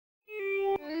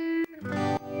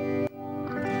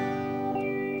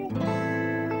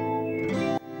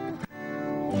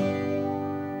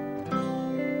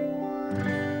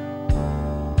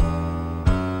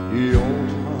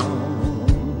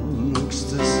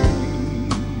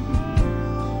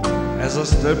as I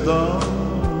stepped down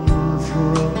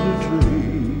from the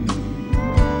tree,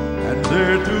 and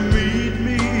there to meet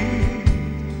me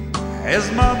as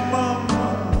my mama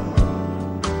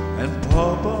and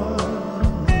papa.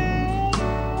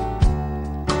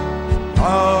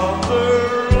 On the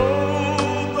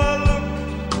road I look,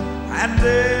 and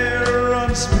there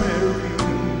runs Mary,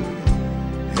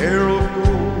 hair of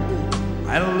gold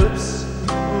and lips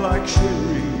like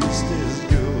cherry. Stays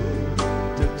good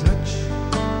to touch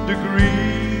the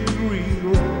green, green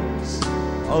grass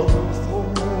of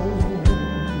home.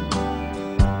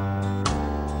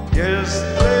 Yes,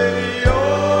 they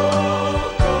all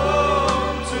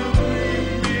come to meet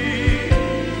me,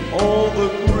 all the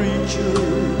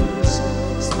creatures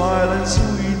smiling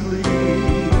sweetly.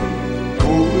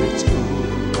 Oh, it's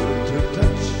good to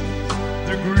touch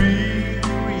the green,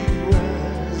 green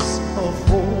grass of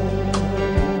home.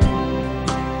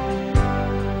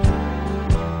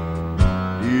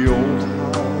 The old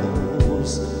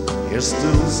house is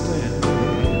still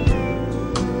standing,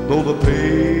 though the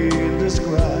paint is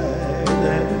cried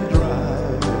and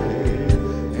dried,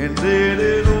 and then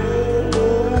an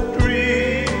old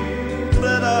dream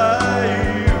that I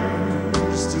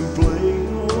used to play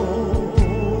on.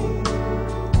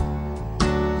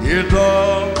 It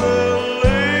on the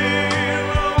lane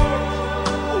I walk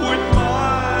with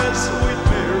my sweet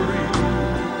Mary,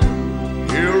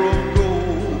 hair of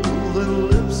gold and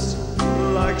lips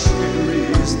like cherry.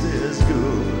 Stays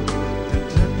good to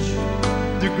touch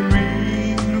the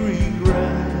green, green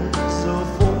grass of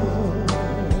home.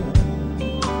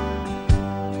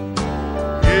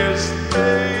 Yes,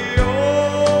 they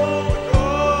all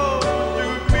come to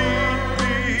meet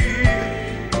me,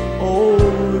 all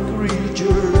the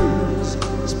creatures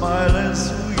smiling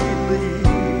sweetly.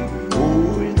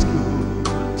 Oh, it's good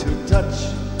to touch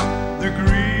the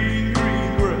green,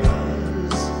 green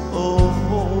grass of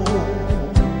home.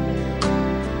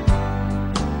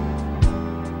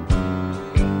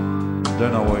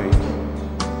 Then I wake,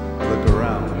 look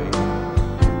around me,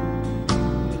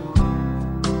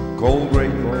 cold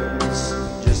great walls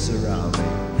just surround me,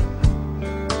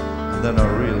 and then I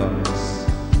realize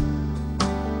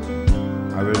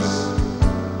I was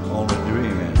only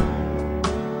dreaming.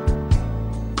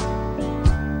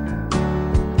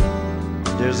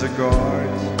 There's a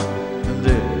guard and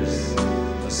there's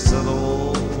a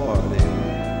subtle party,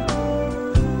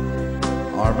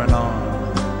 arm in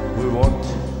arm we walked.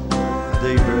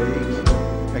 Daybreak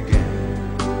again,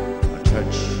 I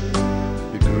touch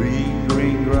the green,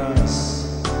 green grass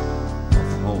of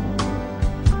home.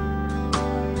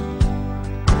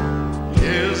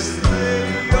 Yes, they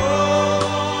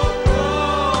all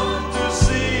come to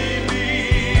see me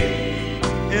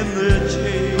in the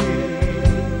shade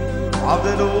of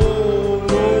that old